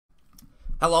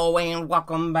Hello and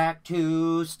welcome back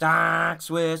to Stocks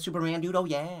with Superman Dude. Oh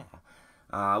yeah.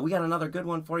 We got another good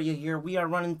one for you here. We are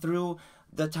running through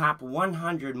the top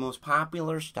 100 most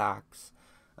popular stocks,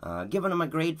 giving them a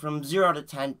grade from 0 to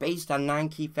 10 based on 9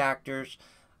 key factors,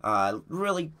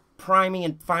 really priming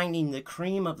and finding the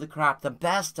cream of the crop, the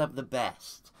best of the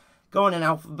best. Going in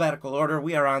alphabetical order,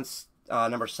 we are on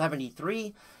number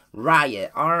 73,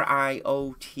 Riot,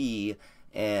 R-I-O-T,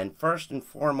 and first and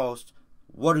foremost,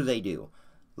 what do?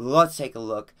 Let's take a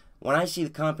look. When I see the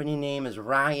company name is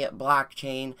Riot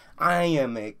Blockchain, I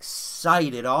am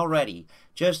excited already.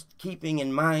 Just keeping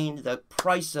in mind the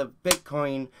price of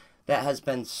Bitcoin that has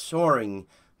been soaring,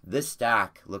 this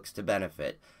stock looks to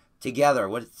benefit. Together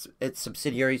with its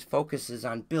subsidiaries, focuses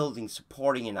on building,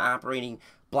 supporting, and operating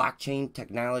blockchain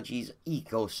technologies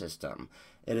ecosystem.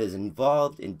 It is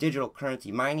involved in digital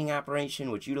currency mining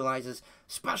operation, which utilizes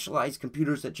specialized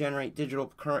computers that generate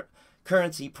digital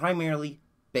currency, primarily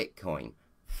Bitcoin.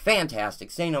 Fantastic.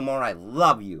 Say no more. I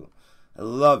love you. I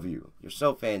love you. You're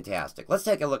so fantastic. Let's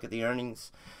take a look at the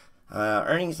earnings.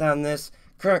 Earnings on this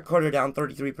current quarter down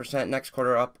 33%. Next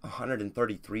quarter up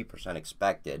 133%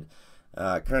 expected.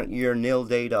 Current year nil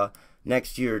data.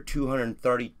 Next year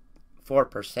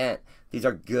 234%. These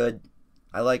are good.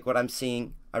 I like what I'm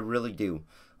seeing. I really do.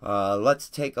 Let's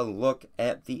take a look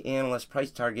at the analyst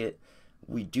price target.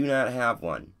 We do not have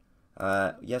one.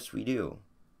 Yes, we do.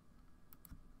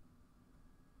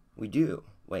 We do.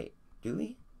 Wait, do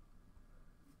we?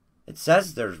 It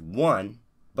says there's one,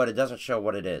 but it doesn't show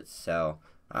what it is. So,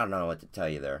 I don't know what to tell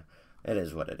you there. It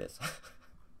is what it is.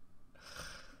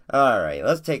 Alright,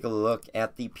 let's take a look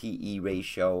at the PE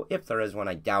ratio. If there is one,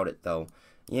 I doubt it though.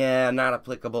 Yeah, not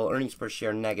applicable. Earnings per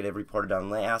share negative, reported on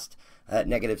last at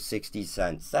negative 60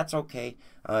 cents. That's okay.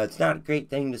 It's not a great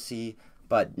thing to see,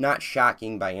 but not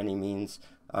shocking by any means.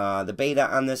 The beta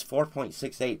on this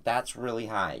 4.68, that's really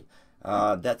high.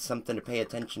 That's something to pay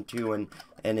attention to, and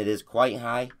it is quite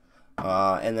high.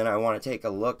 And then I want to take a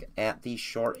look at the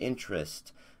short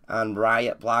interest on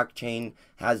Riot Blockchain.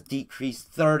 Has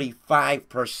decreased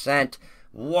 35%.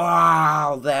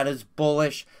 Wow, that is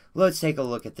bullish. Let's take a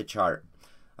look at the chart.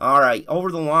 Alright,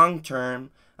 over the long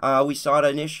term, we saw it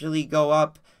initially go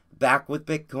up, back with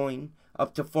Bitcoin,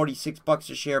 up to 46 bucks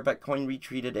a share. Bitcoin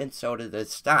retreated, and so did the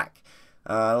stock.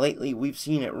 Lately, we've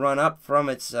seen it run up from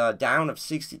its down of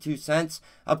 62 cents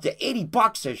up to 80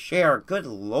 bucks a share. Good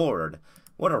Lord.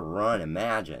 What a run.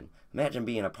 Imagine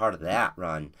being a part of that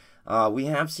run. We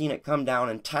have seen it come down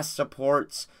and test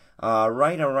supports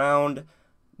right around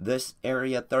this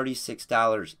area,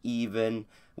 $36 even,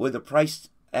 with the price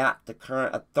at the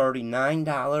current at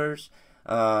 $39.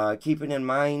 Keeping in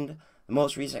mind, the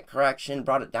most recent correction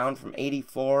brought it down from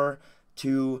 84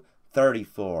 to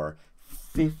 34.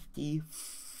 50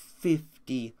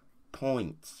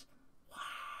 points. Wow.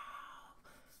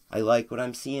 I like what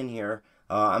I'm seeing here.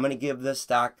 I'm going to give this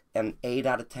stock an 8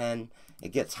 out of 10.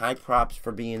 It gets high props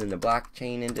for being in the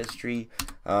blockchain industry.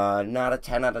 Not a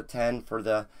 10 out of 10 for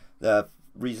the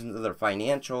reasons of their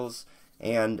financials.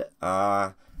 And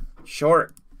the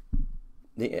short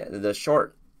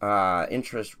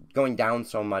interest going down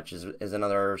so much is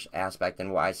another aspect,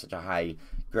 and why such a high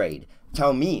grade.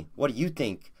 Tell me, what do you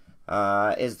think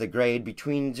is the grade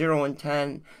between 0 and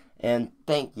 10? And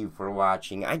thank you for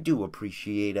watching. I do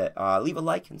appreciate it. Leave a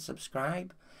like and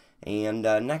subscribe. And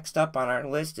next up on our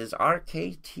list is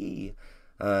RKT,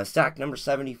 stock number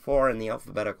 74 in the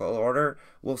alphabetical order.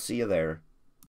 We'll see you there.